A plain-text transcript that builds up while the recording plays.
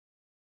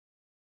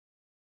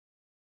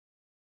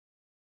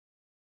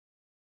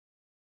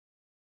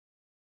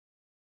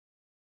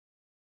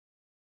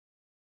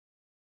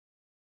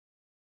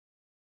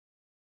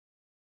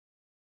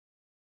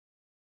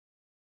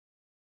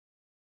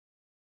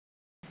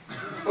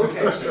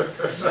Okay.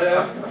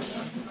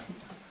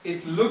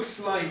 It looks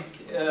like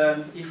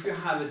if you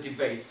have a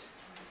debate,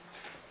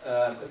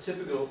 a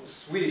typical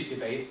Swedish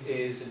debate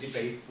is a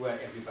debate where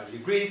everybody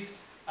agrees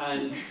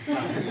and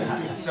nothing will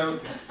happen. So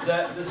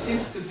there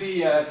seems to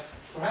be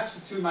perhaps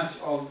too much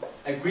of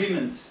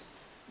agreement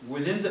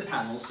within the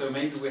panel, so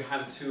maybe we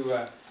have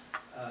to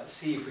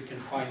see if we can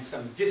find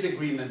some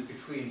disagreement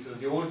between sort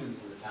of the audience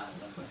and the panel.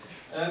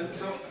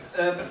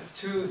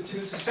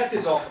 To set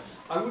this off,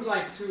 I would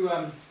like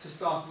to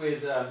start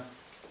with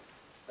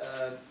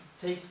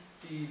take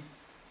the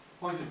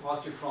point of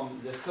departure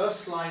from the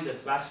first slide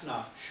that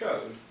Vasna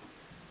showed,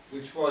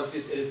 which was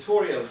this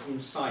editorial from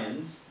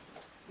Science,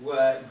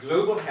 where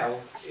global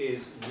health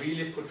is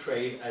really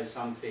portrayed as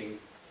something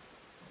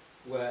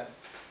where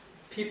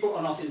people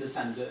are not in the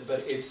center,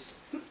 but it's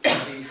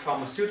the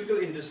pharmaceutical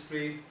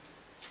industry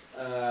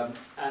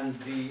and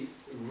the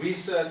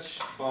research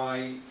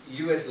by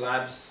US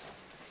labs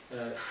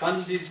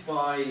funded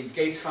by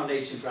Gates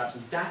Foundation perhaps,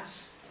 and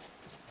that's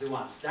the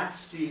ones,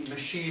 that's the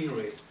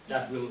machinery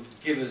that will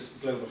give us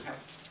global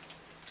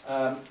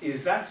health.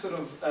 Is that sort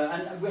of,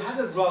 and we have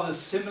a rather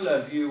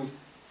similar view,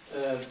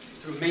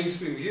 sort of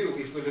mainstream view,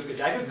 if we look at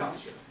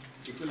agriculture.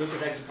 If we look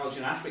at agriculture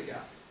in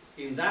Africa,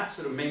 in that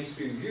sort of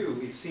mainstream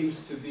view, it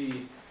seems to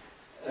be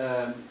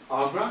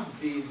AGRA,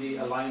 the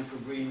Alliance for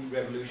Green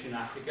Revolution in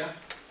Africa.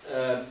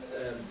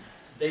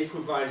 They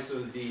provide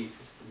sort of the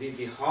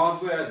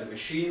hardware, the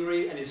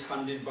machinery, and is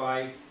funded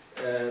by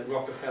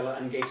Rockefeller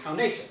and Gates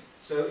Foundation.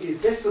 So is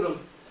this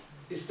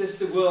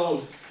the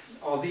world,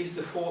 are these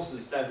the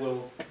forces that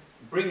will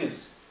bring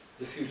us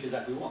the future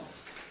that we want?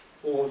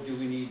 Or do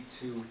we need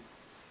to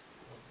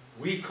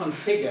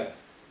reconfigure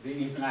the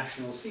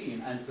international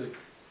scene and put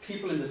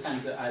people in the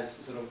center as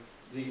sort of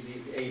the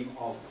aim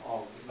of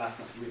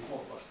Vasna's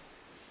report was?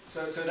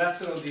 So that's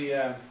sort of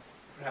the,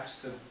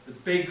 perhaps the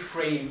big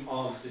frame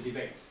of the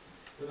debate.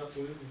 But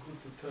after we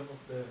good to turn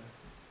off the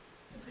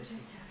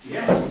projector.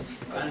 Yes,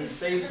 and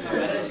save some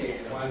energy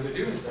while we're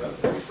doing so.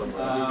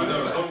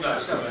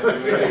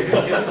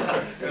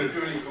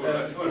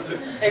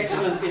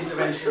 Excellent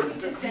intervention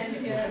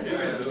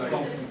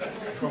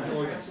from the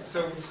audience. So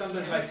would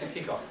somebody like to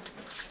kick off?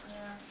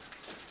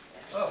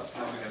 Oh,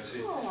 now we can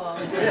see.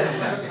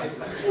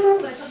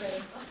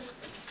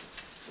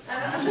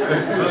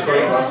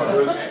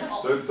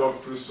 Don't talk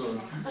too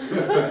soon.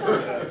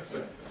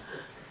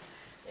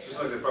 Just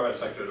like the private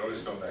sector, it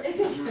always come back.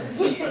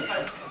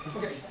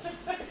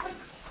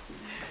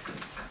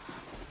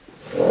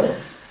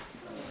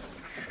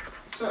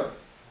 So,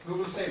 who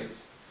will save us?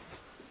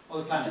 Or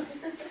the planet?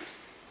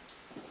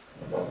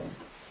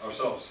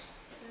 Ourselves.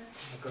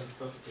 I can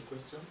start with the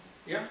question.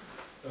 Yeah.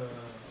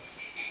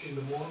 In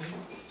the morning,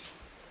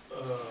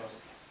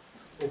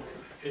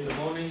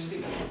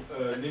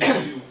 Nnimmo,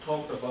 you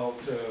talked about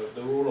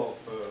the role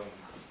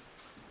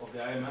of the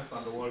IMF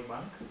and the World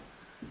Bank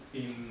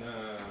in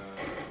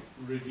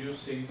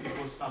reducing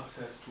people's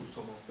access to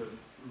some of the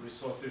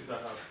resources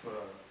that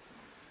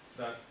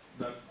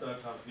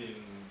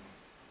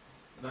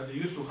they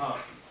used to have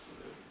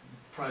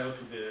prior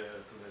to the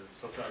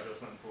structural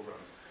adjustment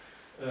programs.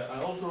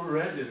 I also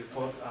read the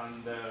report,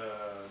 and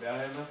the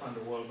IMF and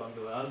the World Bank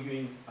were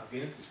arguing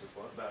against this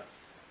report that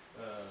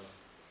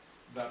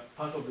that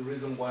part of the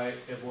reason why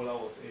Ebola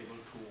was able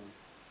to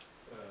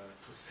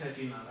set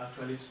in and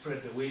actually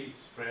spread the way it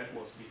spread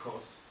was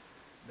because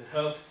the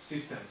health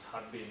systems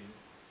had been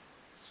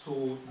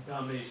so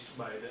damaged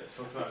by the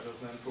structural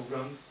adjustment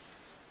programs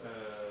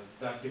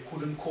that they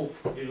couldn't cope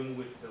even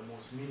with the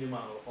most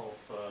minimal of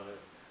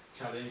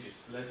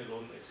challenges, let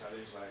alone a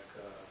challenge like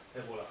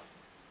Ebola.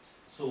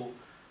 So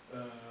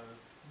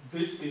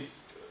this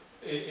is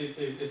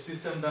a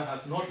system that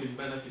has not been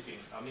benefiting.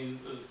 I mean,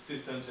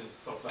 systems in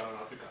Sub-Saharan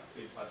Africa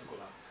in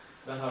particular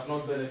that have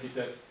not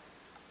benefited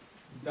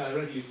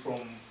directly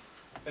from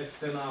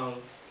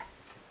external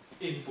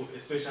input,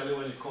 especially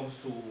when it comes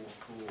to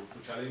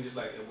challenges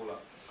like Ebola.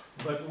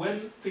 But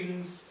when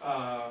things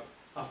are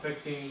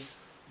affecting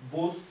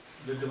both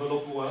the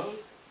developed world,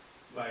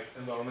 like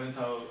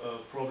environmental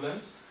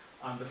problems,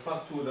 and the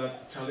fact too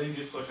that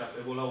challenges such as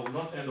Ebola will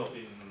not end up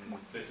in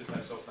places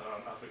like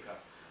Sub-Saharan Africa,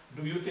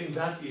 do you think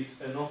that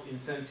is enough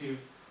incentive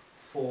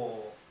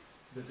for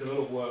the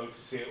developed world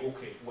to say,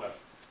 okay, well,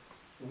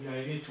 we are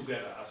in it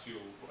together, as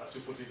you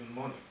put it in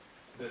money.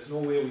 There's no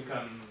way we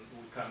can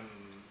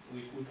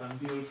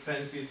build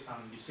fences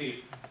and be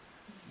safe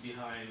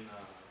behind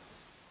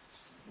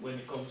when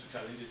it comes to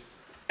challenges,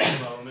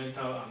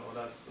 environmental and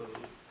others,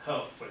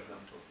 health, for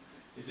example.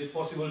 Is it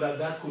possible that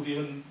that could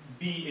even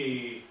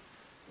be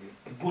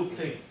a good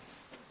thing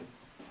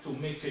to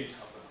make change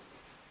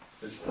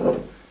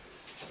happen?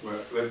 Well,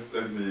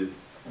 let me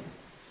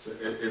say,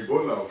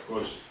 Ebola, of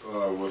course,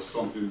 was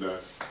something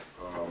that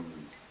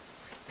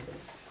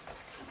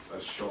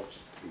shocked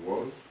the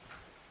world,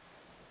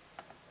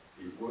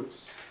 in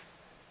quotes,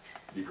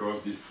 because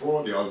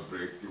before the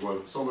outbreak,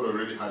 somebody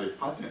already had a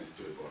patent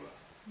to Ebola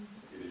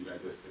in the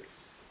United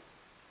States.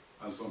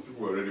 And some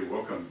people were already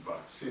working on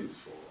vaccines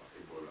for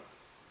Ebola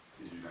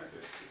in the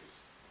United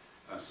States.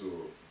 And so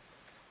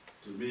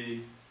to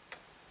me,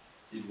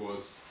 it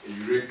was a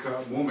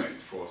eureka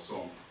moment for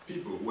some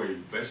people who were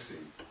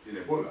investing in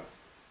Ebola.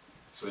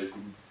 So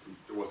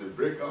there was a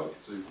breakout,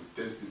 so you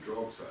could test the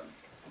drugs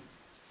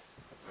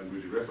and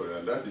do the rest of it.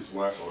 And that is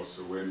why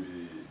also when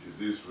the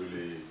disease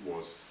really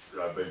was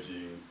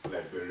ravaging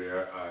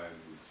Liberia and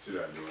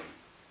Sierra Leone,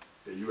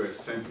 the US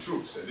sent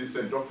troops. They didn't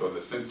send doctors,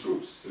 they sent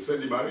troops. They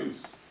sent the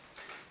Marines.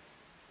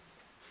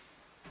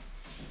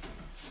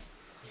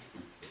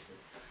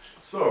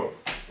 So,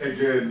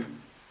 again,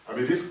 I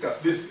mean, this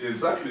is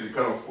exactly the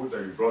kind of quote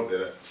that you brought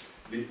there.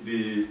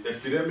 The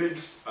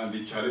epidemics and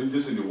the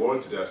challenges in the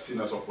world today are seen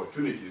as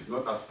opportunities,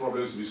 not as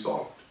problems to be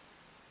solved.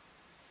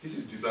 This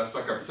is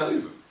disaster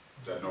capitalism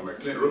that Norman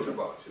Klein wrote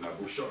about in a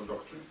book, Short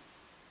Doctrine.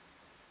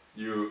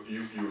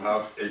 You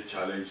have a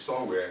challenge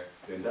somewhere,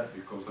 then that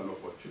becomes an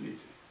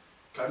opportunity.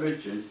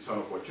 Climate change is an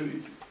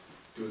opportunity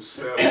to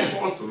sell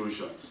false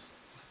solutions,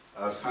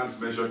 as Hans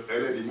mentioned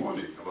earlier in the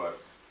morning about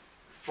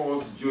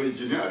false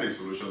geoengineering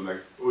solutions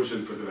like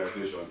ocean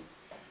fertilization,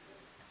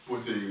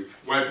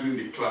 wiping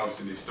the clouds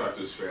in the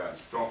stratosphere and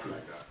stuff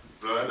like that,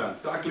 rather than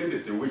tackling the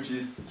thing, which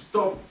is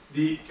stop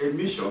the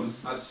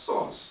emissions as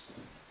source.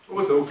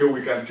 Also, okay,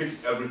 we can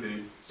fix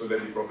everything so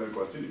that the problem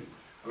continue.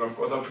 And of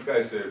course, Africa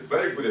is a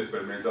very good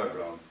experimental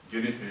ground,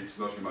 guinea pigs,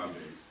 not human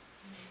beings.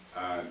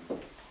 And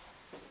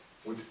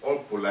with all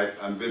polite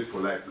and very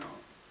polite now,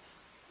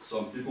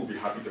 some people will be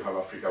happy to have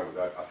Africa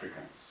without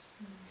Africans.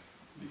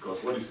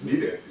 Because what is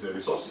needed is the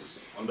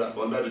resources under the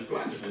planet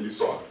and the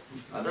soil.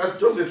 And that's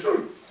just the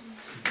truth.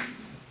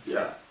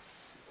 Yeah.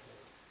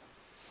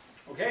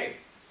 Okay.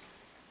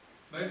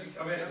 Maybe,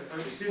 I mean,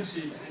 since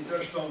he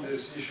touched on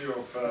this issue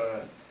of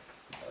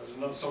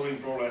not solving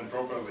problem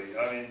properly,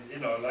 I mean, you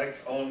know, like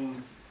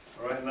on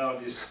right now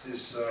the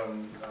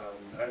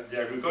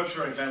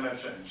agriculture and climate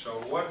change.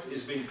 So what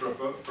is being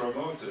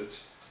promoted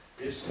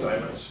is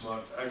climate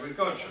smart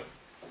agriculture.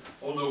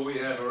 Although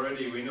we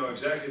know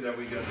exactly that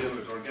we can deal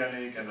with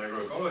organic and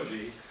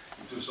agroecology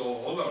to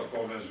solve all our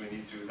problems we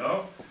need to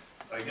now.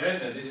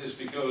 Again, and this is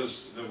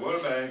because the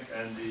World Bank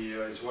and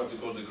it's what they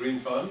call the Green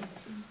Fund,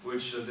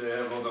 which they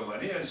have a lot of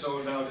money, and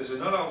so now they say,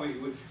 no,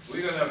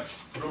 we're going to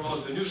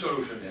promote a new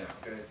solution here,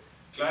 okay?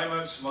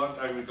 Climate smart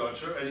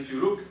agriculture, and if you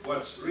look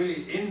what's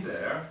really in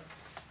there,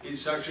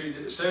 it's actually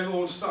the same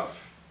old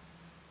stuff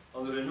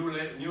under the new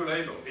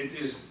label. It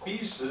is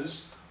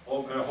pieces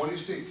of a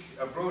holistic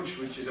approach,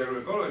 which is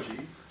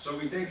agroecology. So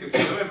we take a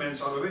few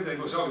elements out of it and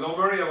go, oh, don't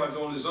worry about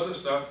all this other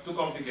stuff, too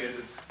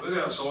complicated. We're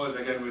going to solve it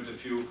again with a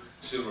few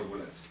silver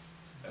bullets.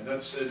 And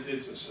that's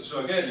so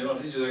again, you know,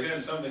 this is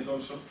again something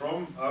comes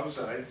from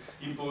outside,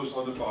 imposed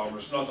on the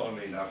farmers, not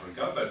only in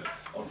Africa, but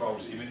on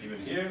farmers even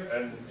here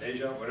and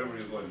Asia, wherever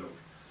you go and look.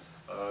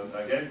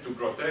 Again, to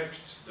protect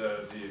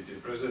the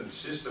present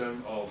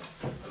system of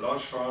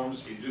large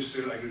farms,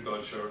 industrial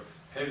agriculture,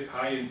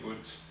 high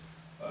input,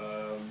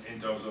 in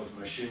terms of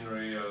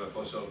machinery,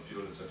 fossil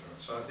fuel, etc.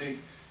 So I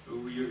think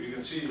you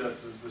can see that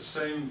the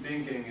same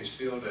thinking is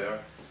still there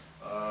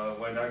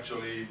when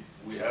actually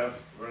we have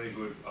very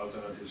good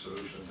alternative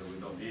solutions and we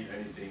don't need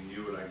anything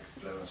new like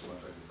climate smart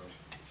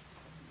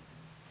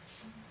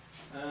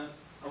agriculture.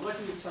 I'd like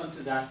to return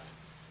to that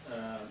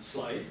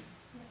slide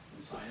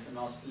from science and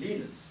ask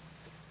Linus,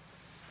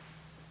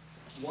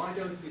 why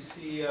don't we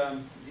see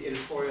the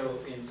editorial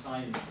in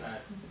Science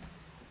that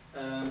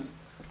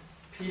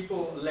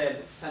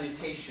people-led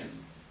sanitation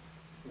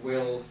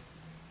will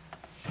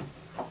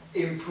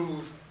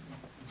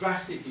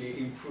drastically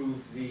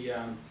improve the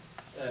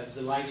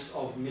lives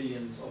of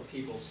millions of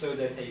people, so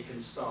that they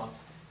can start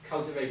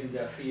cultivating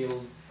their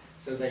field,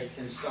 so they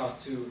can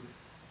start to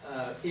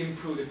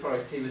improve the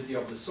productivity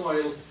of the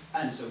soil,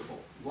 and so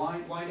forth.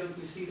 Why don't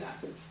we see that?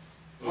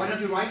 Why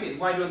don't you write it?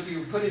 Why don't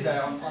you put it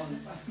there on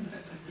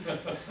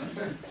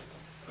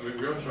I mean,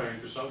 we are trying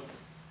to shout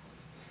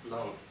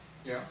loud,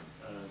 yeah,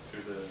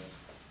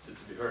 to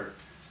be heard,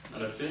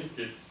 and I think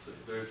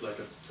there's like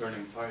a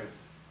turning tide,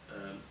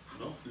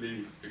 not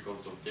least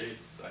because of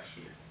Gates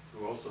actually,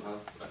 who also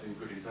has, I think,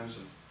 good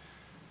intentions,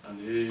 and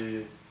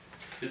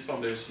his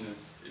foundation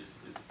is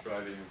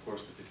driving, of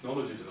course, the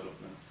technology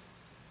development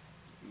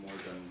more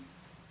than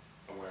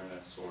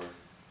awareness or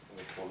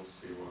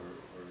policy or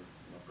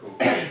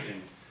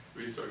co-creating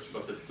research,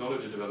 but the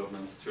technology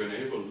development to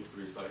enable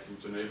recycling,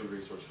 to enable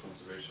resource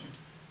conservation,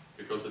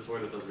 because the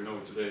toilet as we know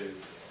it today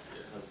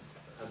has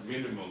had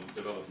minimal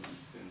development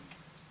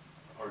since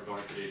our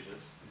dark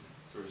ages.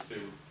 So we're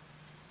still,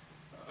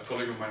 a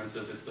colleague of mine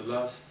says it's the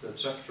last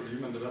chapter of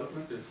human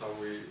development is how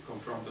we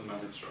confront and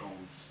manage our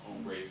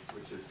own waste,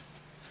 which is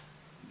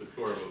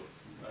deplorable.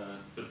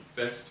 The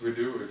best we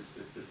do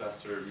is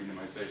disaster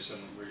minimization.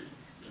 We,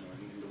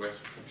 in the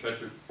West, we try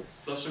to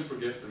flush and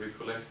forget, and we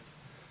collect,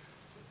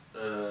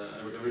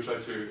 and we try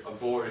to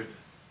avoid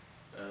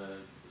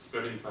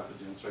spreading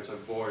pathogens, try to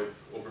avoid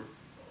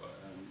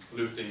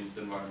polluting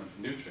the environment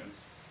with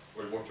nutrients,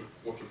 or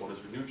water bodies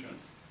with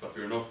nutrients, but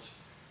we're not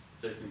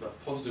taking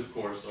that positive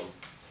course of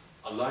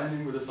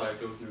aligning with the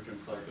cycles,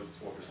 nutrient cycles,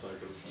 water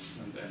cycles,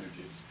 and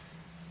energy.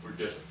 We're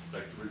just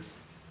like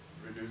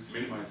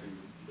minimizing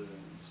the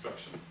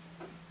destruction.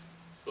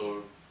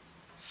 So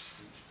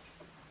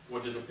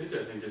what is a pity,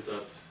 I think, is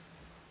that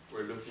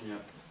we're looking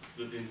at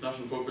the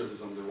international focus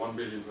is on the 1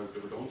 billion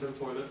who don't have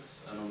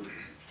toilets, and on the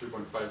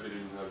 2.5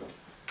 billion who have,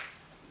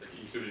 like,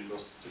 including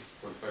those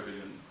 2.5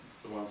 billion,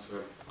 the ones who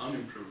have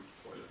unimproved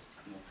toilets,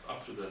 not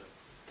up to the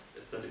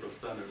aesthetical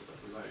standards that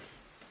we like.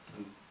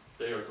 And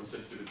they are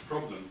considered to be the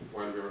problem,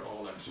 while we are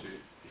all actually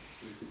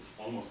at least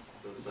almost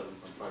the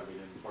 7.5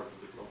 billion part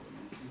of the problem.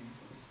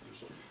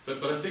 So,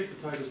 but I think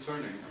the tide is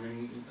turning. I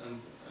mean,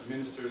 and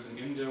ministers in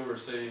India were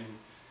saying,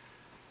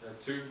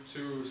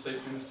 two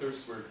state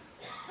ministers were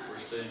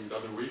saying the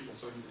other week, I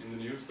saw in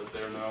the news, that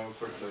they are now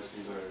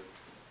fertilizing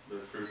their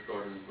fruit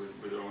gardens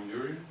with their own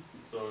urine.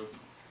 So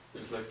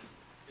there's like,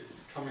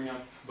 it's coming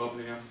up,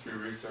 bubbling up through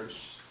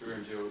research, through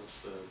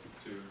NGOs to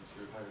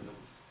higher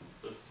levels.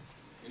 So it's,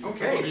 in a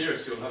couple of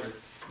years you'll have it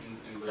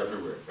in the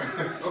everywhere.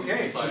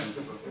 Okay. Science.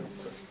 I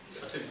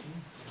think.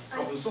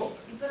 Problem solved.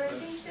 But I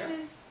think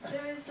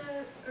there is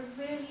a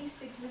really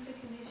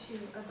significant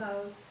issue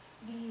about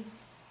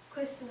these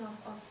question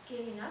of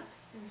scaling up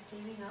and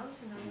scaling out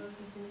a number of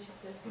these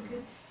initiatives,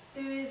 because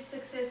there is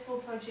successful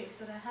projects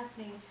that are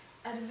happening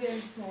at a very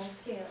small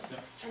scale,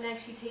 and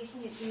actually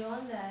taking it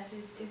beyond that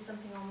is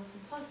something almost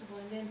impossible.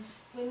 And then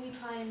when we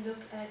try and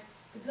look at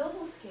the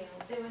global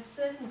scale, there are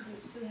certain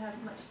groups who have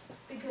much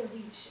bigger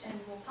reach and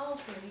more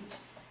powerful reach,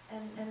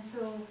 and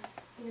so,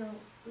 you know,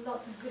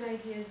 lots of good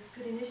ideas,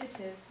 good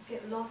initiatives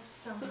get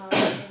lost somehow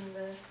in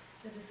the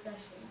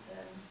discussions.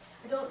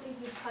 I don't think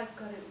we've quite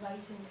got it right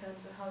in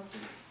terms of how to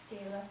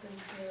scale up and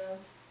scale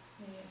out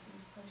many of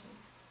these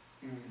projects.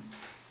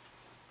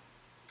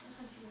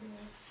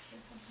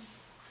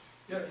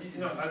 Yeah, you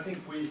know, I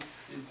think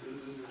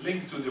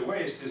linked to the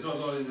waste is not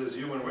only the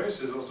human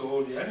waste, it's also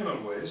all the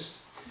animal waste.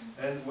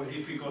 And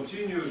if we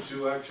continue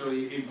to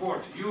actually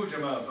import huge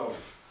amount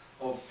of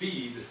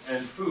feed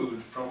and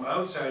food from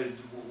outside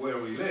where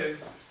we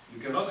live, you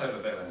cannot have a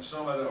balance.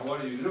 No matter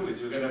what you do with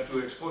it, you're going to have to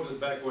export it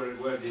back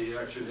where the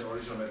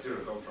original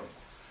material comes from.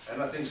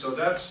 And I think so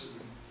that's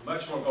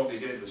much more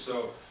complicated.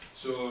 So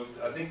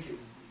I think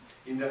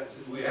in that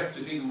we have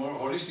to think more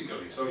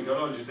holistically. So you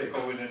cannot just take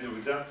over and deal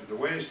with that, with the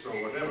waste or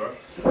whatever.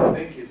 I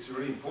think it's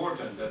really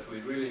important that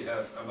we really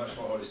have a much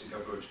more holistic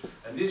approach.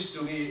 And this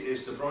to me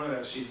is the problem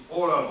I've seen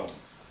all along.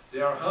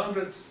 There are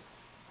hundreds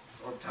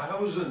or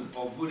thousands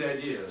of good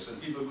ideas and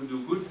people who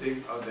do good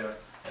things out there,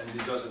 and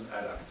it doesn't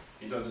add up.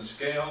 It doesn't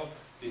scale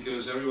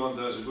because everyone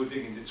does a good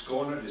thing in its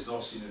corner. There's no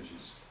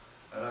synergies.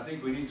 And I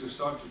think we need to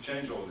start to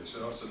change all this,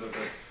 and also that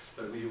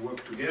we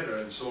work together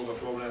and solve a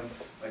problem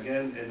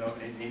again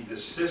in the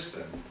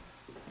system.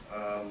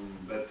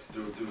 Because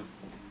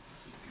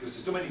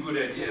there's too many good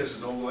ideas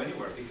and don't go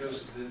anywhere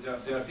because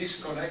they are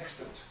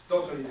disconnected,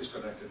 totally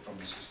disconnected from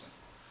the system.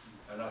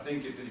 And I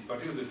think, in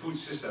particular the food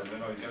system, you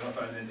know, you cannot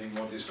find anything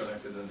more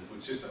disconnected than the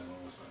food system.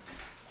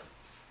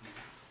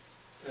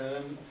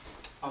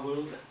 I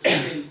will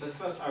begin, but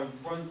first I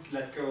won't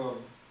let go of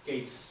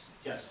Gates.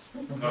 Yes.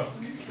 No.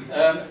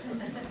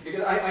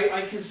 Because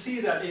I can see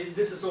that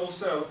this is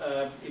also,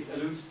 it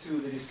alludes to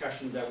the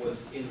discussion that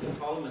was in the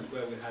Parliament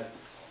where we had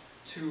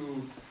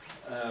two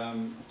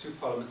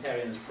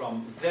parliamentarians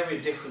from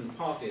very different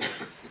parties,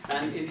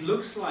 and it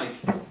looks like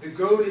the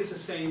goal is the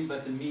same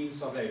but the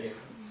means are very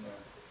different.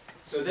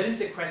 So that is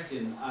the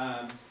question.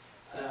 I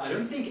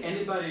don't think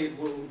anybody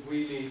will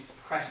really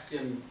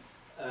question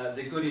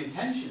the good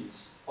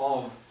intentions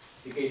of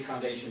the Gates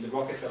Foundation, the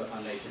Rockefeller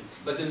Foundation,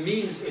 but the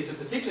means is a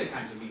particular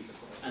kind of means, of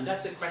course. And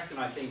that's a question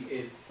I think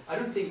is, I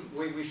don't think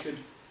anybody should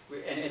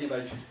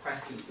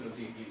question sort of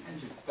the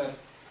intention, but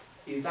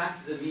is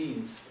that the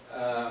means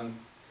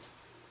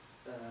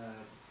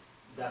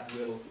that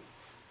will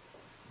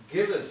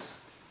give us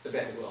a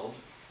better world,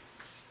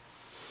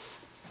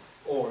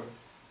 or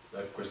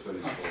that question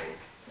is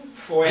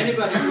for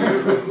anybody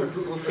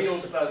who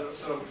feels that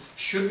sort of,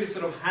 should we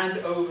sort of hand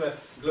over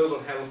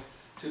global health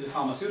to the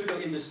pharmaceutical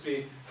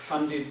industry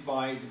funded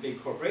by the big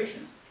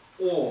corporations,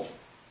 or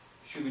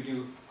should we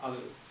do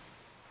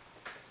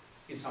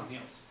something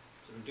else?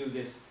 Sort of do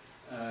this.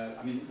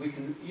 I mean, we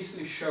can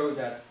easily show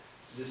that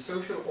the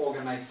social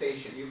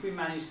organization, if we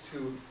manage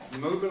to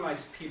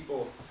mobilize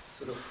people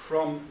sort of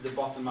from the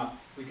bottom up,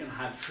 we can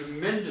have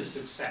tremendous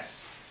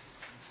success.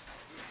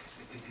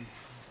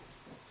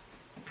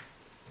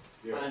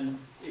 Yeah. And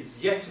it's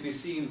yet to be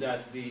seen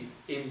that the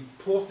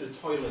imported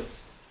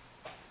toilets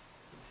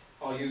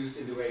are used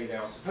in the way they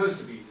are supposed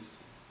to be used.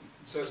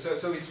 So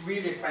it's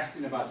really a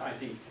question about, I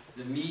think,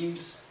 the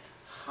means,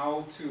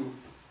 how to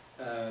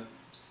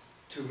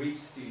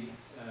reach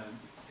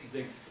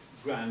the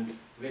grand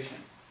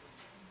vision.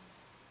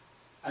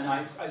 And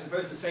I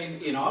suppose the same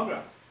in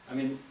Agra. I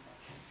mean,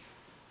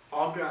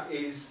 Agra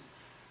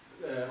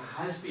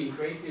has been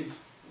created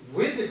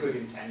with a good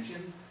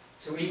intention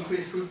to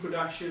increase food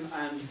production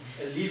and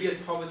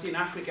alleviate poverty in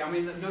Africa. I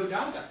mean, no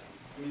doubt that.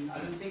 I mean, I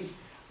don't think.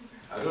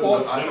 I don't know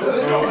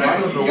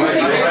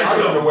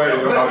where you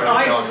talk about. I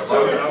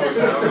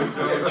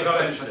would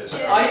challenge this.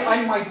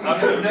 I might be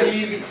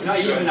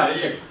naive enough to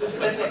say,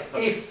 let's say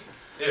if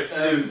there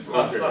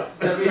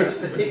is a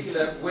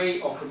particular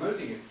way of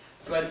promoting it.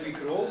 But we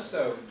could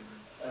also,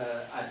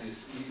 as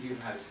you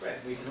have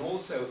expressed, we can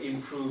also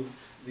improve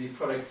the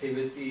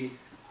productivity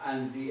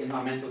and the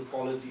environmental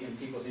quality and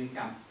people's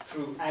income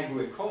through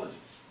agroecology.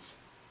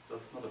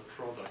 That's not a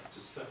product to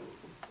sell,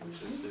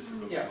 which is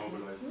difficult Yeah. to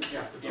mobilize.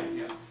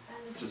 Yeah.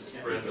 To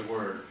spread the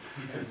word.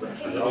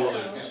 Can you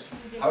Knowledge.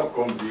 sell? How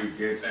come Bill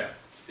Gates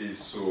is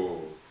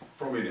so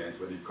prominent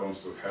when it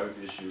comes to health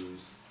issues?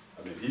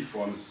 I mean, he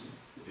funds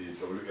the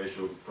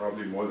WHO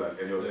probably more than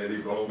any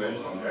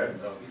government on earth.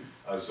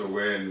 And so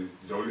when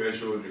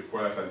WHO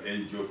requires an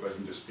NGO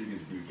person to speak,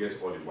 it's Bill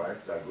Gates or the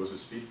wife that goes to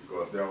speak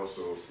because they're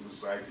also civil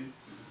society.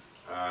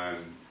 And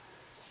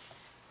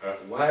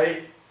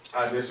why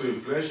are they so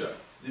influential?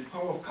 The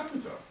power of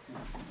capital.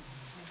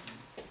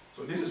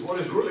 So this is what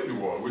is ruling the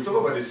world. We talk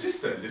about the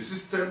system. The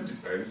system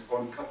depends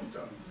on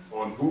capital,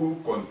 on who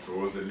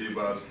controls the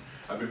levers.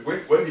 I mean,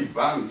 when the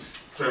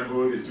banks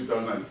trembled in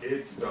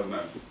 2008,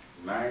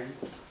 2009,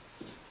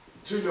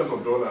 trillions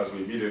of dollars were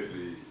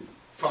immediately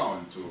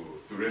found to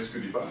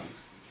rescue the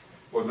banks.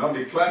 But now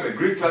the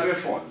Green Climate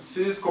Fund,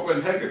 since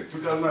Copenhagen,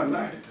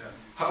 2009,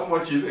 how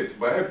much is it?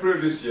 By April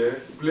this year,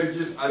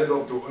 pledges added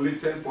up to only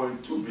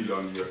 10.2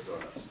 billion US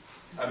dollars.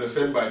 And they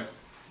said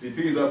the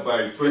thing is that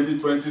by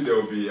 2020, there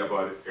will be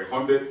about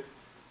 $100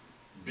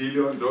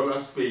 billion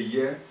per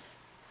year.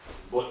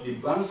 But the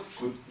banks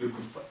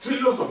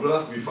trillions of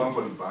dollars could be found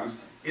for the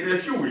banks in a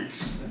few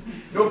weeks.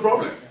 No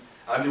problem.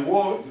 And the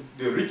world,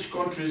 the rich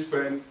countries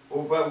spend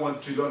over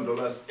 $1 trillion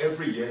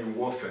every year in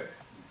warfare.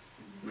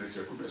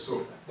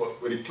 So,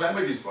 but when the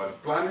climate is about the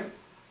planet,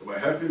 by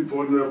helping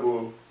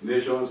vulnerable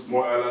nations,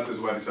 small islands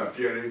who are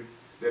disappearing,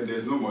 then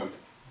there's no money.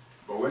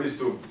 But when it's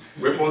to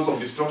weapons of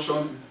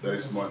destruction, there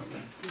is money.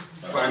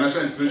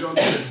 Financial institutions,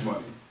 there is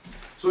money.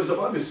 So it's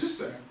about the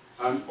system.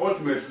 And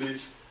ultimately,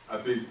 I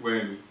think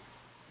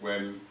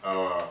when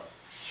our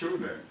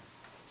children,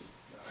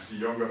 the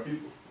younger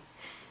people,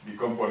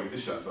 become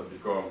politicians and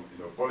become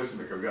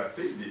policymakers, I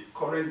think the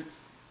current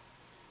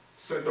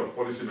set of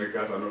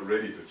policymakers are not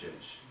ready to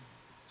change.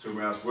 So we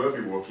may as well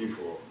be working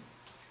for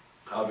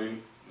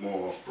having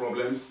more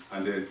problems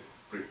and then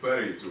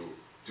preparing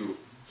to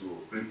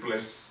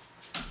replace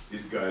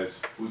these guys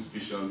whose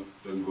vision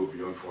don't go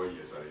beyond 4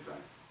 years at a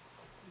time.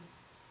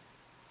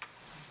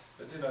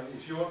 But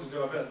if you want to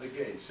do about the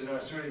Gates,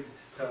 it's really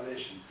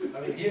foundation.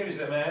 I mean, here is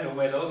a man who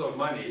made a lot of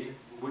money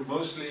with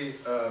mostly,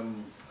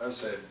 I'd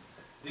say,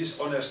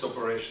 dishonest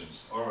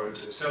operations, or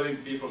selling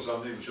people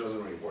something which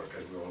doesn't really work,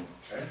 as we all know,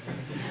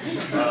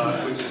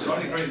 okay? Which is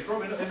only great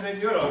problem. And then,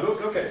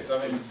 look at it.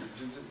 I mean,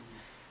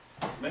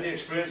 many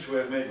experiences we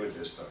have made with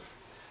this stuff.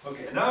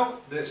 Okay, now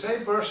the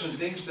same person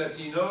thinks that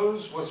he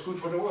knows what's good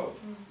for the world.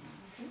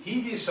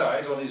 He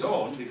decides on his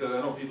own, because I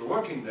know people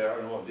working there,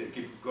 and they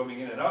keep coming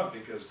in and out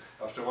because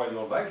after a while you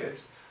don't like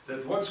it,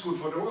 that what's good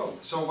for the world.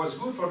 So what's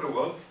good for the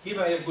world, he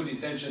might have good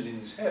intention in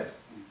his head.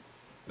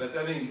 But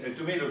I mean,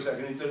 to me, looks like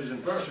an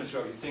intelligent person,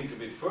 so he think a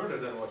bit further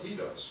than what he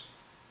does.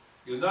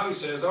 Because now he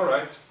says, all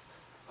right,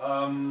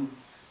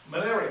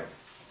 malaria.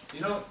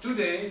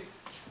 Today,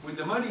 with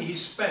the money he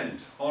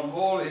spent on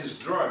all his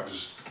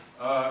drugs,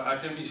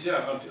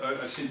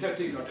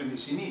 synthetic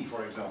artemisinin,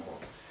 for example,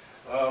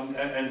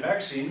 and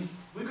vaccine,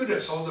 we could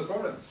have solved the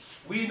problem.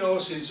 We know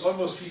since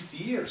almost 50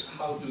 years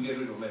how to get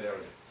rid of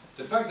malaria.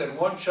 The fact that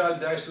one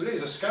child dies today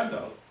is a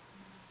scandal,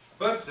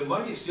 but the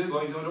money is still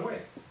going the other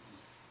way.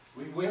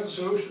 We have a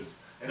solution.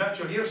 And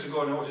actually years ago,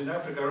 when I was in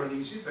Africa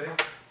running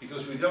CPE,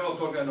 because we developed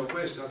all kinds of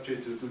ways to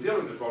deal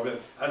with the problem,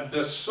 at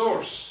the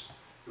source,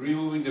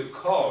 removing the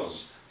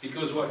cause.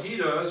 Because what he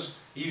does,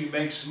 he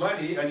makes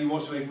money, and he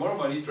wants to make more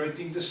money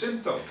treating the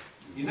symptom.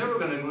 You're never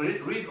going to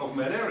get rid of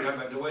malaria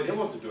by the way they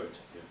want to do it.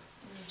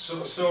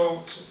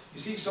 So you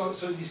see, so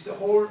this the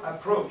whole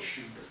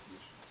approach.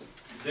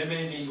 They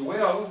may mean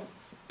well,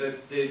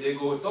 but they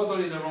go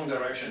totally in the wrong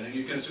direction. And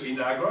you can see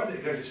in Agra,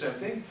 they get the same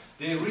thing.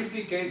 They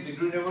replicate the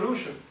Green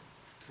Revolution,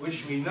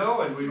 which we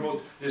know, and we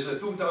wrote, there's a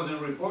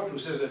 2000 report who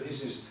says that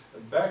this is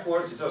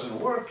backwards, it doesn't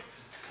work.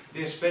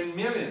 They spend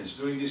millions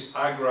doing this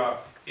Agra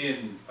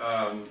in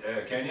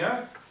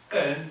Kenya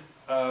and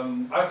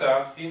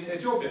Atta in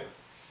Ethiopia.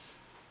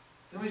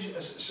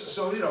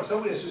 So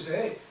somebody has to say,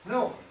 hey,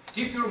 no,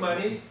 keep your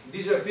money,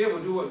 disappear,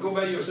 go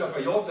buy yourself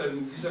a yacht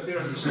and disappear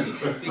in the sea,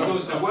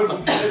 because the world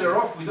would be better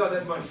off without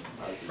that money.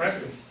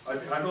 Frankly,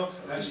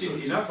 I've seen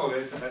enough of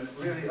it, and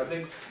really I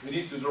think we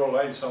need to draw a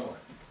line somewhere.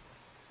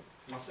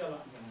 Marcella?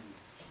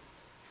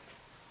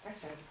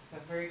 Actually, it's a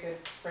very good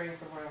spring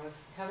from where I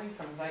was coming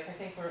from. I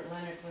think where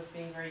Lennart was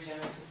being very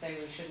generous to say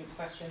we shouldn't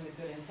question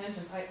the good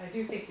intentions. I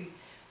do think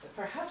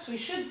perhaps we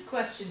should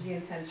question the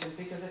intention,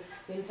 because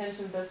the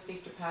intention does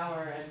speak to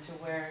power and to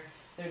where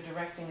they're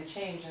directing a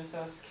change. And so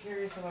I was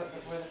curious about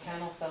where the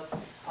panel felt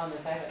on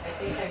this. I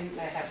think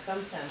I have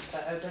some sense,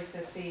 but I would like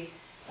to see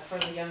for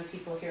the young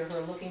people here who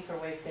are looking for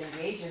ways to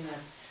engage in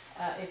this,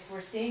 if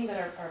we're seeing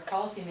that our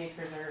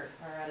policymakers are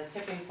at a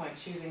tipping point,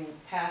 choosing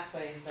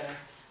pathways that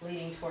are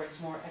leading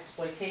towards more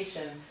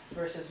exploitation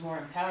versus more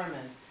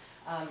empowerment,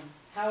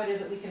 how it is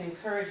that we can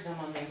encourage them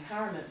on the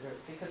empowerment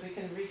route, because we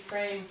can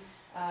reframe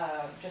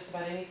just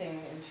about anything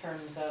in in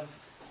terms of,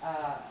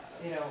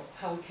 you know,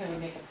 how can we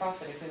make a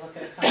profit? If we look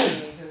at a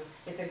company who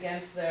it's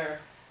against their,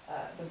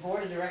 the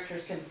board of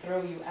directors can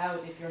throw you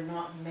out if you're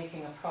not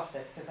making a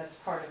profit, because that's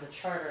part of the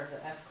charter of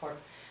the S Corp.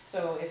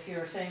 So if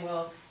you're saying,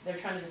 well, they're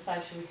trying to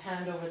decide, should we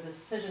hand over the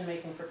decision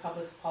making for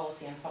public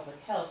policy and public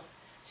health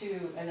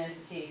to an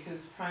entity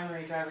whose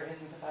primary driver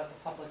isn't about the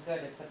public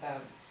good, it's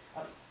about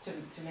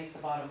to make the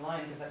bottom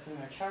line, because that's in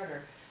their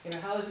charter. You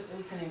know, how is it that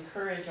we can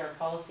encourage our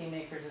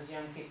policymakers as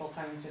young people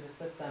coming through the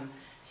system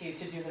to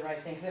do the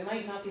right things? It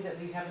might not be that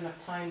we have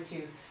enough time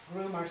to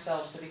groom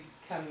ourselves to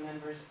become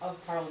members of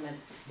parliament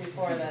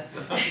before the,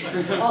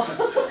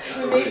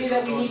 it may be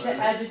that we need to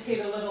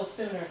agitate a little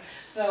sooner.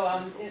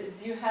 So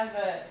do you have,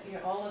 you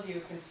know, all of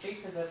you can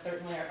speak to this,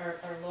 certainly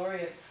our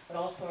laureates, but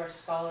also our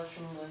scholars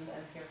from Lund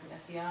and here from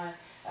SEI.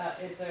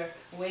 Is there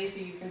ways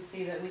that you can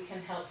see that we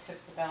can help tip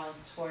the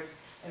balance towards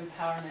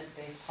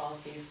empowerment-based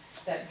policies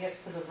that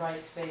get to the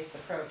rights-based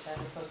approach as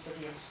opposed to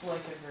the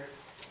exploitive route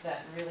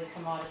that really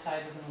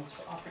commoditizes and looks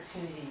for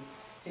opportunities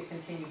to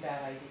continue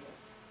bad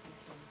ideas?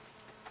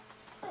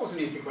 That was an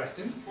easy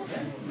question.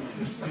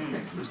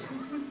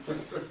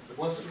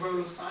 What's the role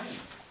of science?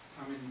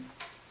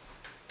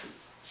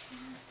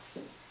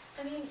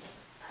 I mean,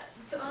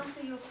 to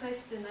answer your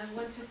question, I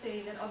want to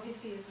say that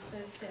obviously as a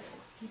first step,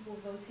 it's people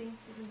voting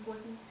is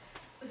important.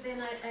 But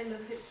then I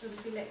look at sort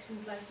of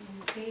elections like the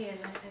UK and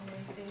I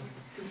think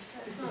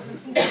that's not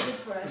looking good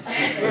for us.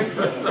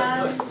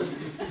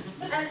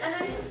 And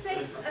I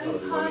suspect, I mean,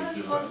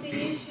 part of the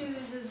issue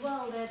is as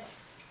well that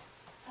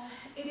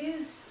it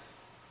is,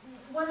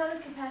 what are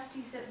the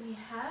capacities that we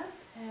have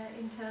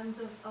in terms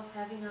of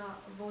having our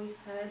voice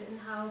heard, and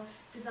how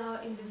does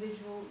our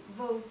individual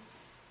vote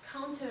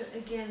counter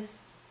against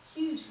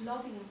huge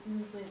lobbying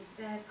movements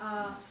that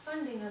are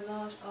funding a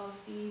lot of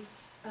these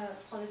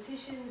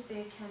politicians,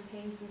 their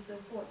campaigns and so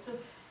forth. So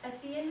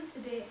at the end of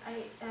the day,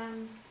 I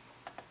am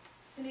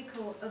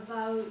cynical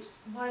about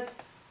what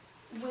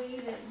way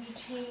that we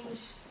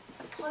change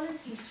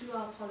policy through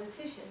our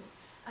politicians.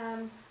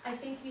 I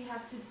think we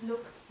have to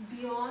look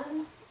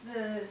beyond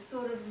the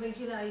sort of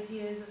regular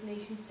ideas of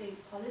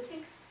nation-state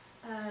politics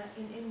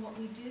in what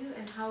we do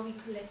and how we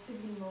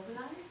collectively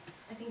mobilize.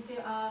 I think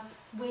there are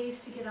ways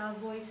to get our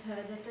voice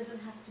heard that doesn't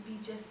have to be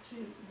just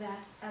through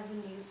that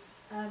avenue.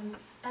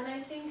 And I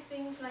think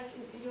things like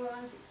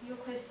your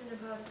question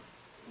about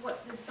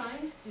what the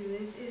science do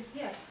is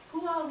yeah,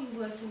 who are we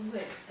working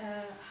with?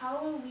 How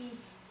are we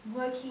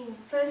working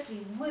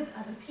firstly with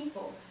other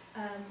people,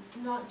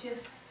 not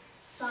just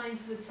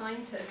science with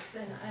scientists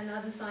and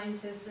other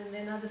scientists and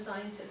then other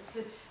scientists,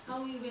 but how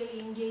are we really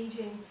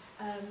engaging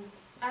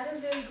at a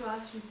very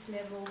grassroots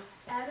level,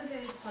 at a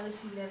very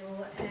policy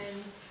level,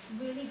 and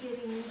really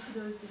getting into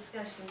those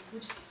discussions,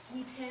 which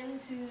we tend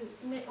to,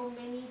 or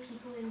many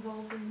people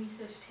involved in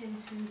research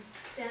tend to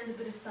stand a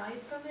bit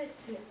aside from it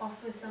to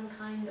offer some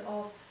kind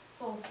of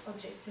false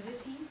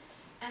objectivity.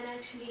 And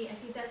actually, I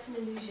think that's an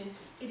illusion.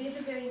 It is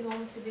a very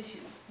normative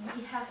issue.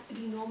 We have to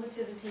be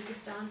normative and take a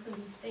stance on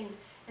these things,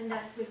 and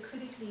that's where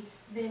critically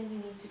then we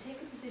need to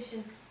take a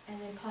position and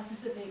then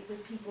participate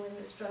with people in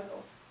the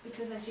struggle,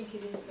 because I think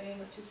it is very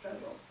much a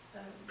struggle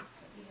that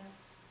we have.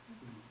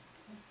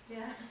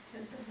 Yeah.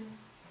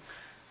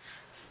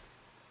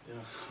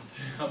 Yeah,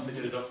 how to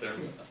get it up there.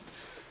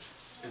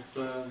 It's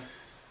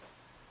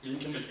you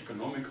can make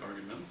economic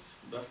arguments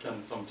that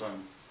can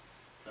sometimes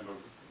kind of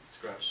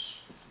scratch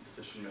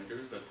decision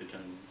makers, that they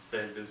can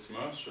save this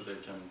much, or they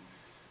can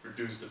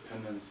reduce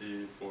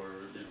dependency for,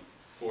 you know,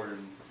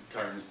 foreign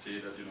currency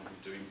that you don't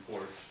have to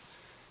import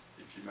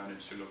if you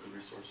manage your local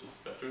resources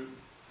better.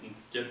 And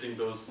getting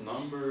those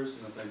numbers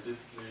in a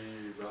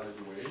scientifically valid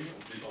way,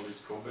 all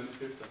these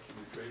co-benefits that can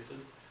be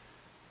created,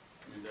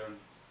 I mean, they're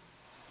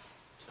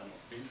can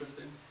also be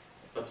interesting,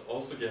 but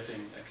also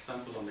getting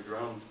examples on the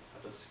ground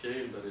at a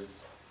scale that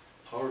is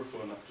powerful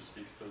enough to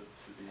speak to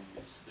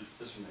the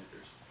decision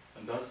makers.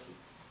 And that's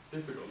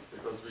difficult,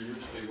 because we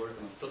usually work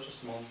on such a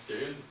small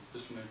scale.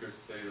 Decision makers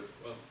say that,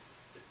 well,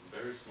 it's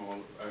very small,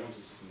 I want a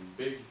system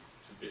big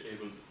to be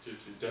able to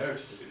dare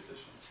to take a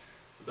decision.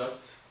 So that,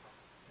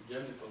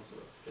 again, is also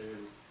a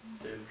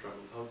scale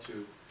trouble, how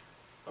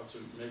to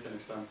make an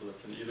example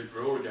that can either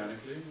grow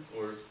organically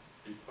or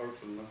be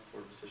powerful enough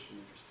for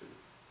decision makers to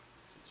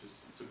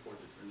support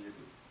it or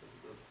enable the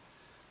growth.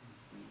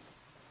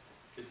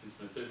 This is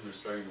we're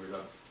struggling with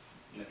that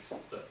next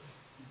step.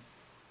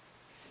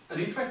 An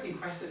interesting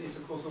question is,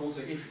 of course, also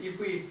if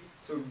we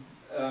sort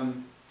of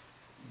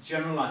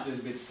generalize a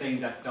little bit, saying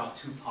that there are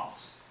two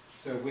paths.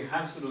 So we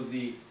have sort of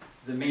the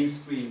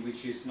mainstream,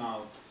 which is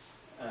now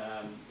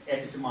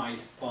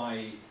epitomized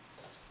by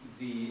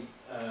the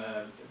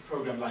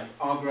program like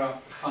AGRA,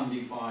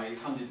 funded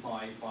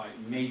by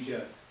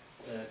major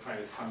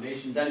private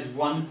foundation. That is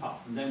one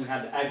path, and then we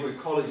have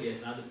agroecology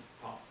as another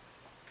path.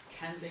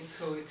 Can they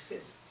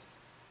coexist?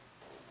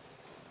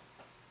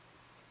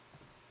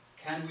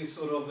 Can we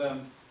sort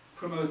of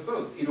promote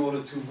both in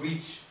order to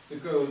reach the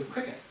goal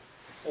quicker,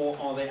 or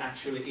are they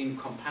actually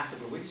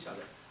incompatible with each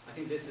other? I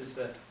think this is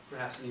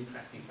perhaps an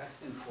interesting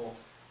question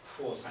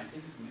for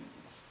scientific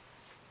communities.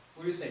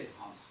 What do you say,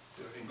 Hans?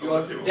 They're You are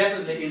incompatible.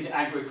 definitely in the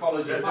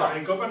agroecology They're path.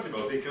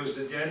 incompatible because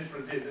the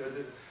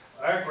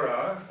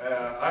Agra,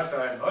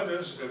 ATA and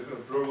others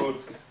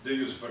promote the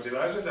use of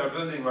fertilizer. They're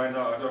building right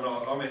now, I don't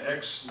know how many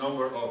X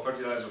number of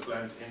fertilizer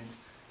plants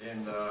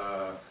in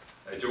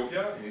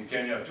Ethiopia, in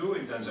Kenya too,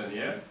 in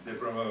Tanzania. They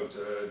promote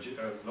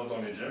not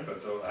only GM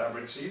but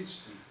hybrid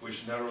seeds,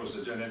 which narrows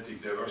the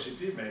genetic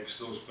diversity, makes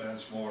those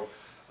plants more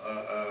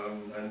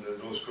and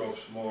those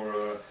crops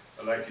more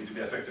likely to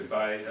be affected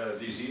by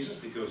diseases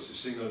because the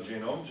single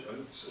genome.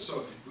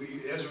 So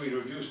as we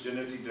reduce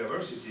genetic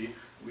diversity,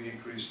 we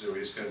increase the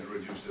risk and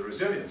reduce the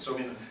resilience. So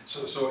in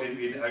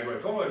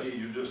agroecology,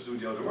 you just do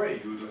the other way.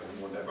 You do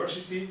more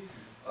diversity.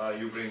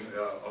 You bring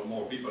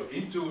more people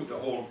into the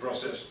whole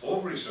process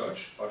of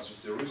research,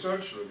 participative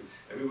research,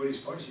 everybody's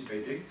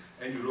participating,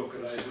 and you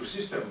localize your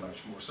system much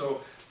more.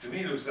 So to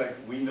me it looks like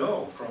we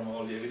know from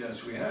all the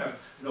evidence we have,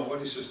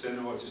 what is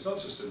sustainable, what is not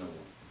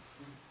sustainable.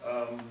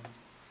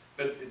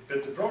 But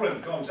the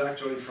problem comes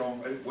actually from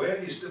where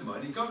is the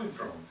money coming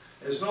from?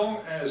 As long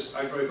as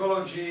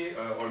agroecology,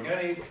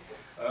 organic,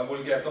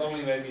 will get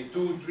only maybe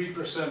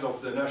 2–3%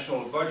 of the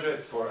national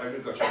budget for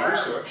agricultural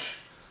research,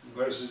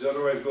 versus the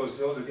other way it goes,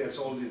 the other gets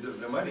all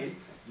the money,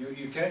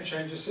 you can't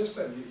change the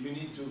system. You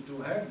need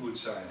to have good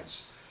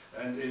science.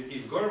 And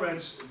if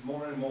governments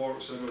more and more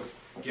sort of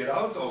get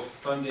out of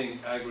funding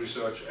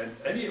agri-research and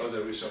any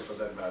other research for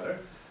that matter,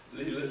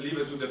 leave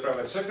it to the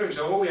private sector, and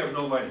say, oh, we have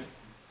no money.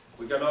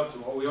 We cannot,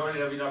 we already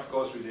have enough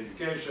costs with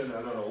education,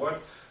 I don't know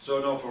what. So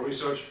now for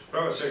research,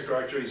 private sector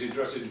actually is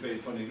interested in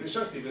funding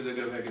research because they're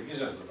going to make a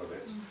business out of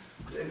it.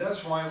 And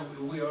that's why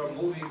we are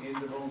moving in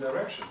the wrong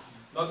direction.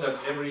 Not that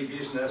every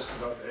business,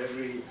 not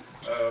every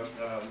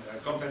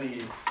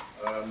company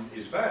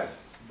is bad,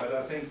 but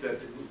I think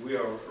that we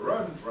are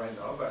run right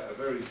now by a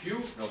very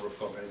few number of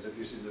companies, at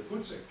least in the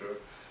food sector,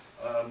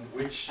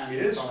 which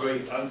is going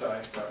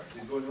it's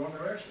going the wrong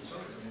direction.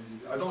 Sorry,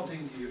 I don't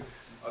think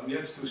I'm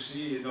yet to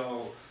see, a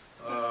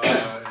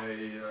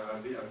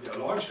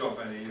large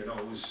company,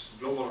 with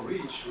global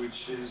reach,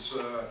 which is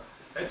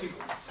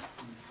ethical.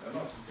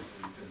 Not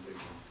you can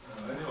take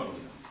anyone.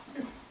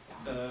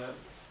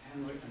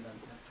 Henry and then.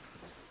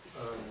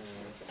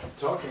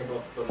 Talking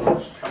about the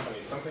large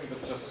companies, something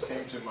that just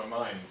came to my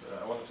mind,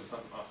 I wanted to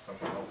ask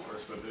something else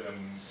first, but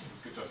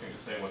just going to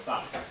stay with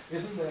that.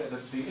 Isn't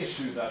the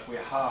issue that we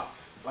have,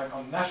 like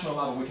on national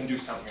level we can do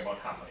something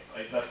about companies,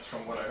 that's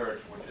from what I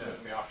heard when you said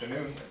in the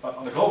afternoon, but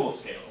on the global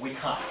scale we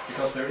can't,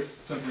 because there is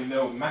simply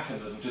no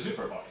mechanism to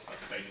supervise them,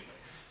 basically.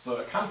 So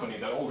a company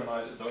that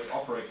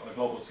operates on a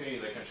global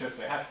scale, they can shift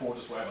their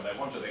headquarters wherever they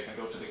want to, they can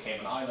go to the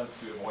Cayman Islands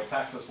to avoid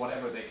taxes,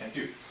 whatever they can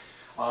do.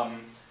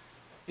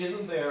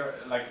 Isn't there,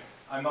 like,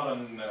 I'm not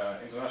an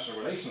international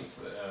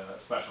relations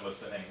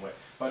specialist in any way,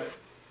 but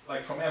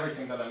like from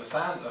everything that I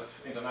understand of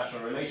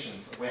international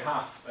relations, we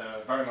have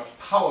a very much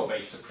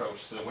power-based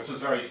approach to them, which is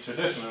very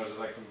traditional. It was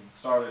like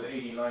started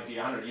 80, 90,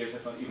 100 years,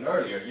 if not even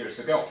earlier, years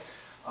ago.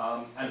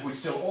 And we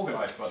still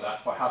organize by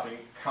that, by having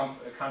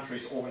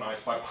countries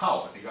organized by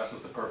power. The US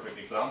is the perfect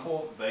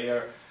example. They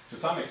are, to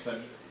some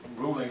extent,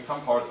 ruling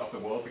some parts of the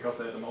world because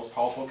they're the most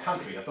powerful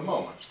country at the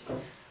moment.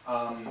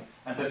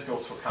 And this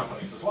goes for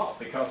companies as well,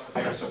 because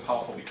they are so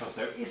powerful because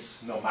there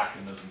is no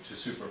mechanism to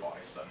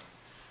supervise them.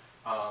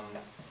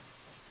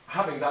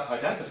 Having that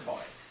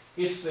identified,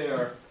 is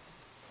there,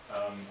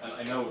 and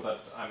I know that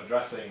I'm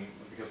addressing,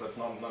 because that's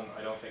not,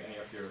 I don't think any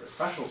of your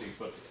specialties,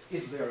 but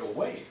is there a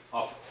way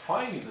of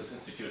finding this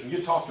institution?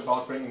 You talked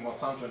about bringing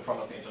Monsanto in front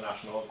of the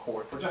International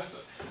Court for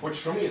Justice, which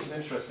for me is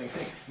an interesting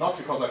thing, not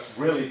because I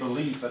really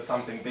believe that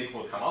something big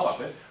will come out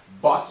of it,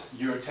 but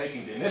you're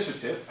taking the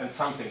initiative and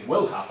something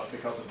will happen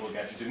because it will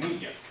get into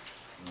media.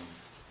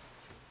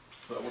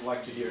 So I would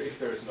like to hear if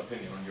there is an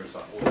opinion on your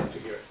side. I would like to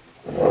hear it.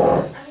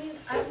 I mean,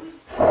 I would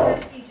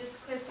firstly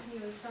just question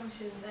your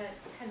assumption that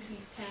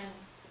countries can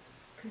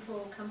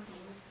control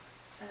companies.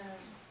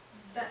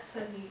 That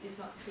certainly is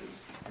not true.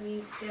 I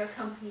mean, there are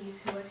companies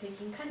who are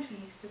taking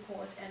countries to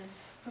court and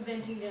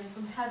preventing them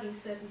from having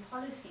certain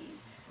policies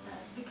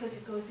because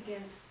it goes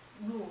against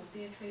rules,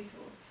 their trade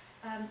rules.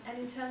 And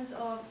in terms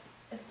of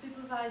a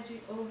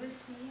supervisory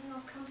overseeing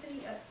of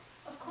company,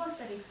 of course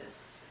that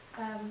exists.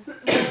 The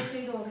World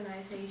Trade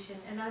Organization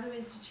and other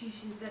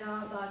institutions that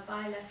are about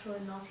bilateral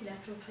and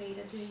multilateral trade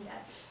are doing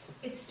that.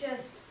 It's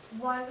just,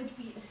 why would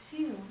we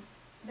assume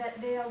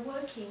that they are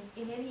working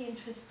in any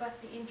interest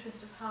but the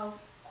interest of how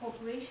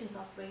corporations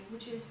operate,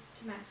 which is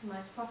to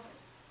maximize profit?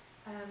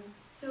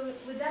 So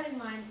with that in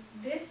mind,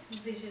 this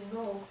vision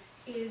role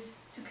is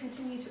to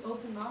continue to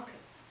open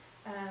markets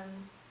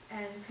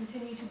and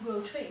continue to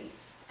grow trade.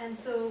 And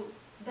so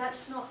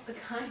that's not the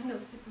kind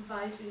of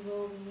supervisory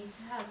role we need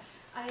to have.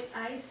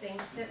 I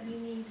think that we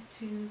need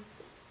to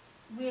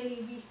really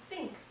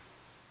rethink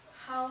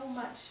how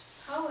much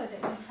power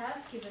that we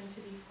have given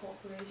to these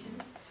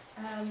corporations.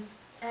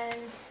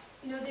 And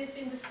there's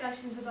been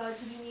discussions about,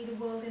 do we need a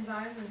World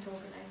Environment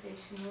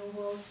Organization or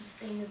a World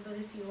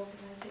Sustainability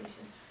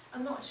Organization?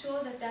 I'm not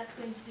sure that that's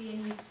going to be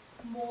any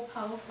more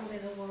powerful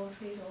than a World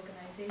Trade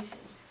Organization.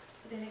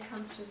 But then it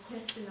comes to a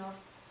question of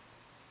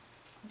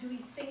do we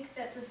think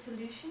that the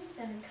solutions,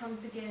 and it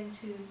comes again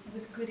to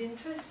with good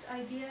interest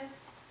idea,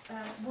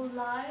 will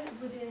lie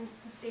within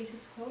the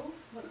status quo,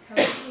 what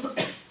currently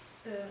exists,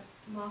 the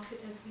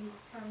market as we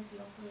currently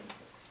operate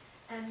it?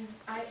 And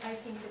I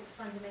think it's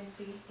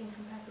fundamentally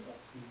incompatible.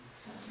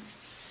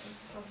 That's the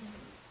problem.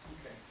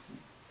 Okay.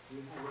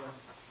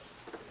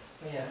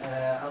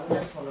 Yeah, I was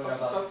just wondering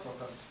about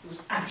sort of... It was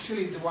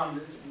actually the one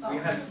that we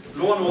had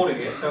law and order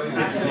here, so it's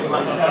actually the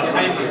one that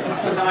behind you.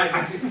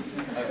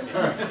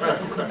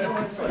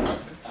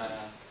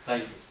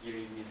 Thank you for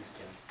giving me this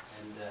chance.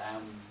 And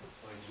I'm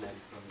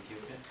originally from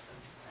Ethiopia,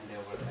 and I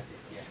work at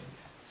SIANI.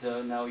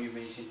 So now you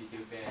mentioned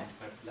Ethiopia and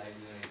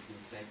fertilizer and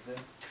things like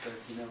that. But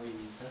you know, in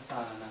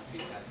Sub-Saharan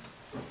Africa,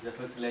 the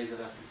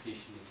fertilizer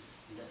application is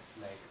less,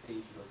 like 10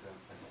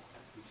 kilograms per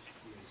hectare, which is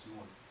very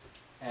small.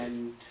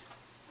 And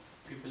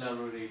people are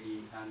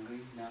already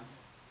hungry now,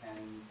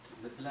 and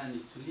the plan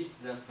is to lift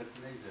the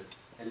fertilizer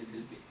a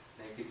little bit.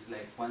 Like it's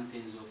like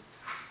 1/10 of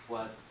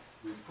what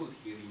we put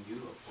here in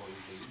Europe or in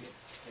the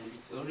US, and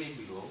it's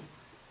already low,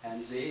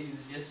 and the aim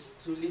is just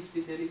to lift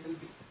it a little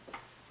bit,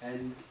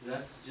 and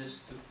that's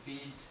just to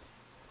feed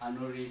an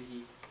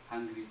already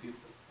hungry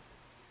people.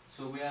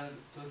 So we are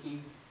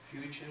talking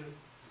future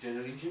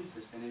generation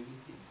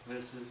sustainability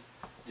versus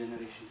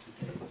generation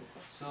today.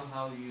 So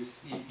how you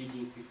see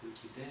feeding people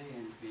today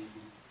and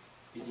maybe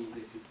feeding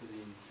the people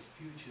in the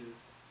future,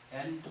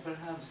 and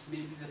perhaps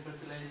maybe the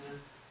fertilizer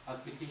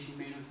application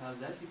may not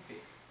have that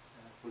effect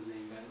for the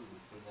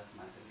environment, for that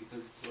matter,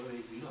 because it's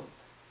already low.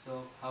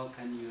 So how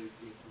can you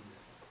reflect on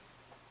that?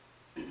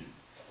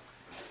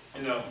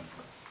 You know,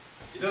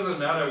 it doesn't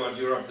matter what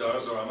Europe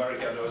does or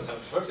America does on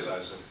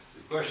fertilizer.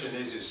 The question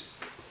is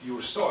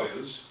your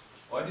soils,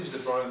 what is the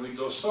problem with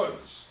those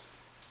soils?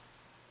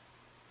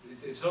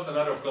 It's not a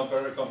matter of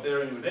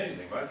comparing with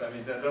anything, right? I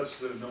mean, that's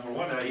the number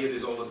one. I hear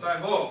this all the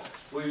time. Oh,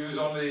 we use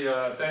only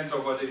 10th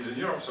of what they use in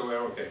Europe, so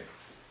we're okay.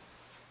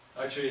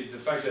 Actually, the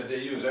fact that they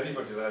use any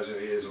fertilizer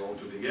here is wrong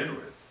to begin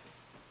with.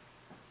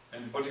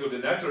 And particularly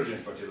the nitrogen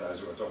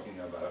fertilizer we're talking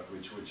about,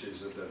 which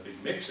is the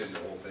big mix in the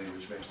whole thing,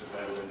 which makes the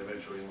plant and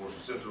eventually more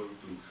susceptible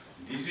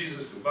to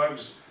diseases, to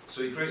bugs,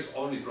 so it creates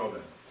only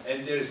problem.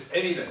 And there is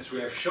evidence.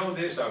 We have shown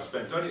this. I've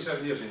spent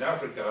 27 years in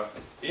Africa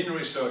in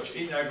research,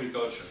 in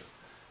agriculture.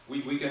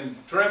 We can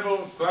treble,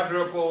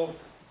 quadruple,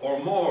 or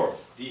more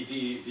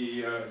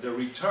the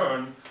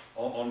return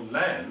on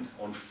land,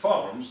 on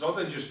farms, not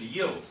only just the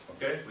yield,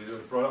 okay, with the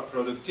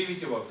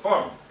productivity of a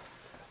farm,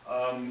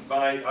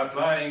 by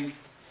applying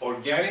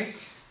organic,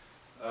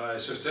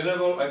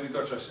 sustainable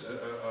agricultural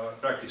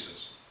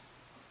practices.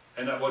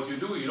 And what you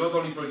do, you not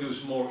only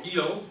produce more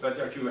yield, but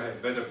actually you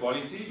have better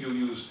quality. You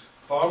use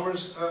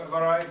farmers'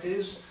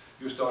 varieties.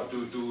 You start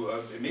to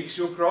mix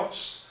your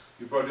crops.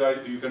 You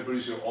can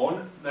produce your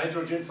own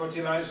nitrogen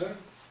fertilizer.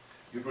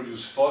 You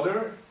produce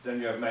fodder. Then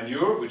you have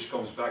manure, which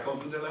comes back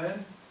onto the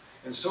land.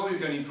 And so you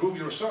can improve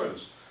your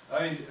soils.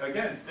 I mean,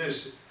 again,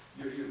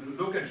 you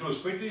look at Joe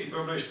Spitty, he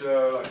published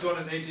like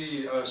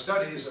 280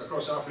 studies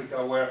across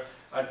Africa where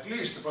at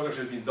least the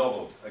production has been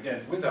doubled,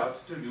 again,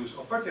 without the use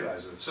of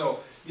fertilizer. So,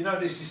 you know,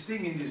 there's this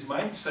thing in this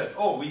mindset,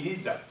 oh, we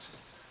need that.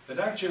 But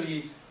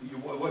actually,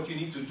 what you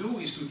need to do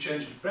is to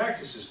change the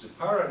practices, the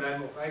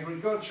paradigm of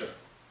agriculture.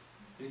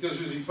 Because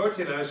using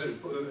fertilizer,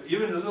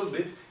 even a little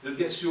bit, it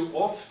gets you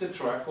off the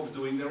track of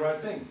doing the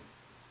right thing.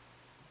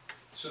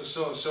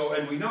 So,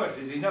 and we know it.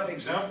 There's enough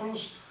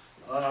examples.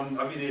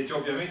 I've been in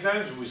Ethiopia many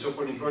times. We're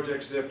supporting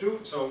projects there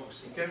too. So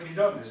it can be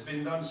done. It's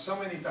been done so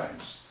many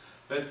times.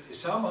 But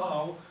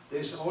somehow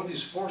there's all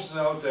these forces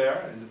out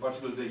there, and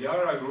particularly the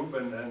Yara group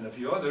and a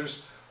few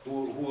others,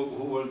 who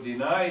will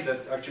deny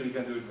that actually you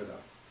can do it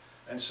without.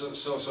 And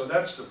so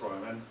that's the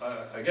problem. And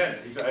again,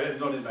 if I hadn't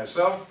done it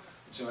myself,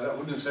 I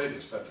wouldn't say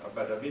this. But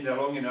I've been there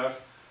long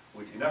enough,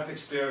 with enough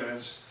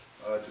experience,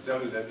 to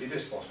tell you that it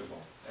is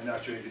possible. And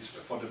actually, it's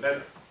for the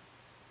better.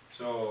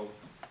 So,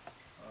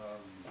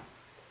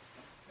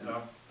 you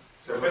know,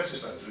 so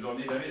pesticides, we don't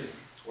need anything.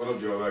 One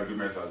of the other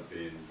arguments has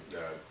been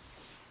that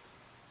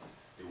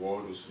the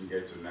world will soon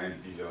get to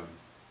 9 billion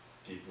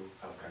people.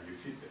 How can you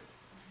feed them?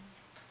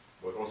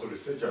 But also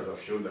researchers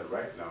have shown that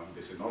right now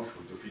there's enough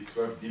food to feed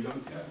 12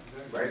 billion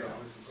right now.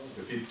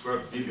 To feed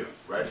 12 billion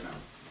right now.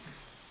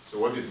 So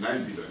what is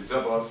 9 billion? It's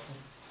about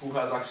who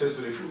has access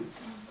to the food.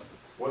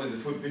 What is the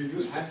food being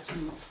used for? I have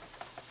to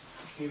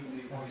give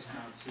the voice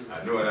now to...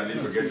 I know, and I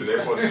need to get to the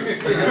airport too.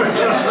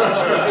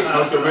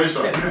 Not to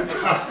mention.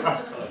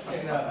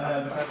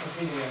 But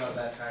continuing on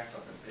that track, so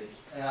to speak,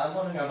 I'm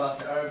wondering about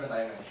the urban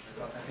dimension,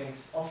 because I think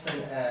it's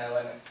often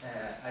when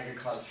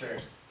agriculture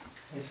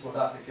is brought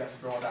up, it's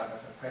just brought up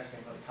as a question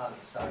for the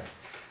countryside.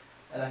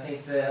 And I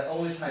think the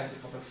only times it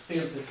sort of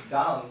filters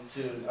down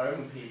to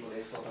urban people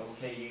is sort of,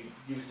 okay, you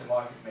use the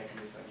market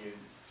mechanism, you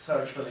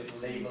search for little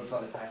labels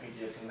on the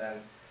packages, and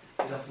then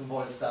it often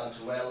boils down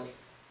to, well,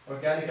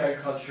 organic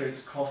agriculture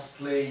is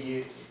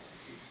costly,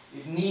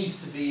 it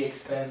needs to be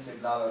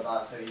expensive, blah, blah,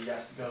 blah, so you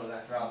just go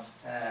that route.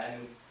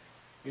 And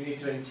you need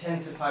to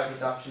intensify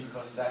production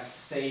because that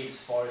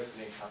saves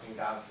forestry and cutting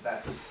down, so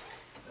that's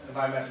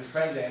environmentally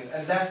friendly,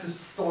 and that's the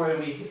story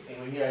we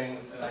hear in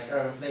like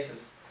urban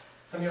places.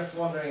 So I'm just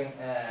wondering,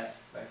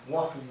 like,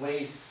 what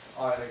ways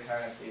are there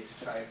currently to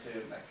try to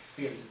like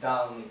filter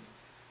down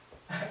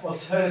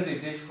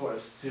alternative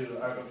discourse to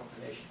urban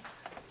population?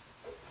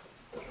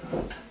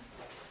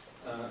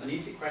 An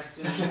easy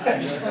question,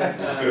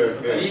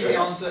 an easy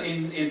answer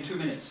in 2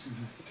 minutes.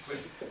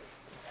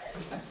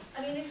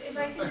 I mean, if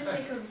I can just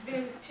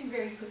make two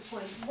very quick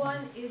points.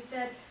 One is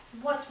that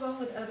what's wrong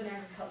with urban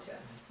agriculture?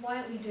 Why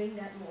aren't we doing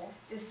that more?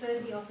 There's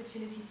certainly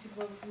opportunities to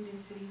grow food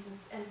in cities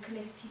and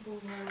connect people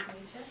more with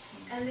nature.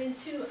 And then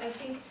two, I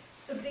think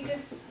the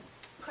biggest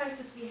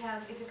crisis we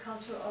have is a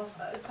culture of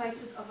a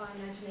crisis of our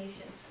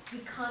imagination. We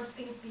can't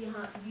think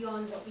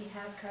beyond what we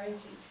have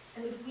currently.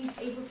 And if we're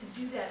able to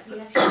do that, we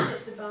actually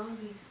set the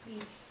boundaries free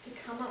to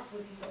come up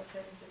with these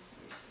alternative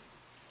solutions.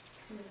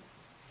 2 minutes.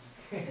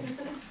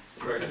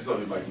 Crisis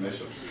of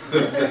imagination.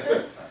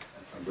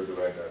 I'm going to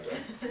write that down.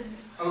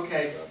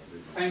 Okay,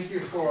 thank you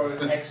for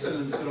an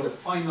excellent sort of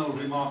final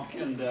remark,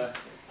 and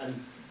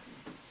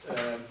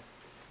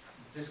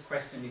this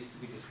question needs to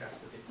be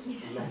discussed a bit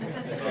longer.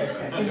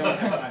 We don't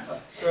have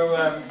time. So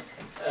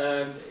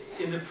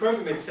in the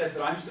program it says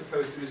that I'm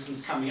supposed to do some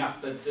summing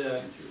up, but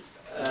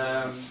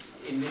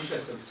in the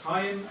interest of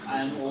time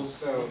and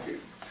also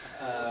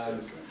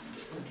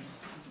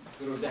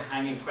sort of the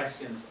hanging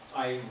questions,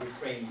 I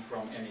refrain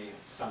from any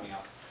summing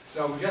up.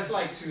 So I would just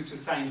like to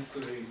thank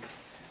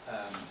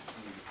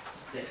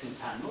the excellent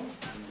panel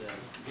and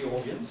the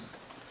audience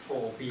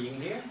for being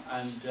here,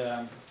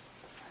 and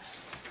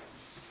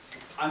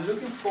I'm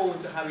looking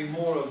forward to having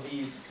more of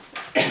these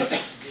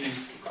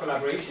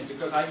collaborations,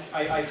 because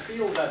I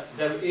feel that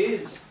there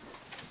is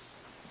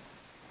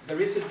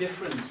a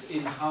difference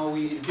in how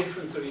we,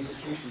 different sort of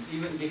institutions,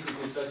 even different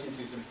research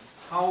institutions,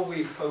 how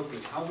we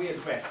focus, how we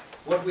address,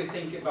 what we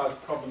think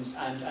about problems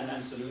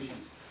and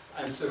solutions.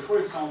 And so, for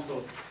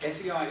example,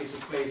 SEI is a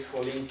place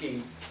for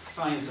linking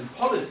science and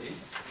policy,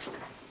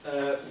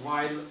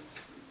 while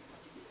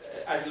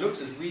at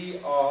LUCSUS we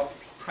are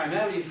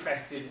primarily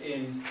interested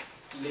in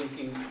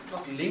linking,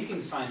 not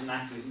linking science and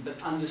activism,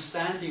 but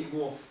understanding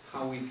more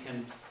how we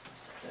can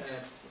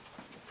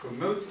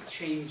promote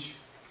change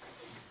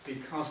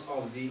because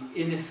of the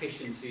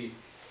inefficiency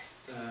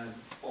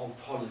of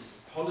policy.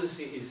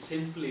 Policy is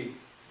simply,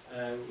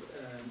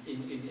 in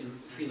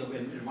the field of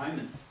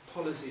environment,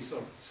 policy is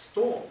sort of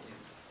stalled.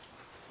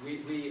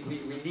 We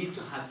need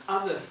to have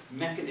other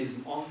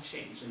mechanisms of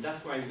change, and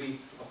that's why we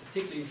are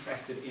particularly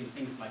interested in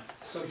things like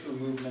social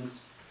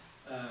movements,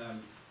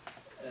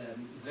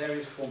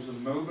 various forms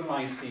of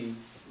mobilizing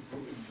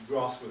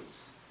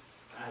grassroots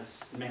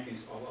as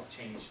mechanisms of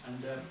change.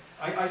 And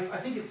I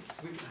think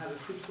we can have a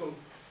fruitful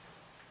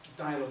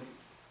dialogue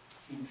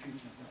in the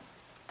future.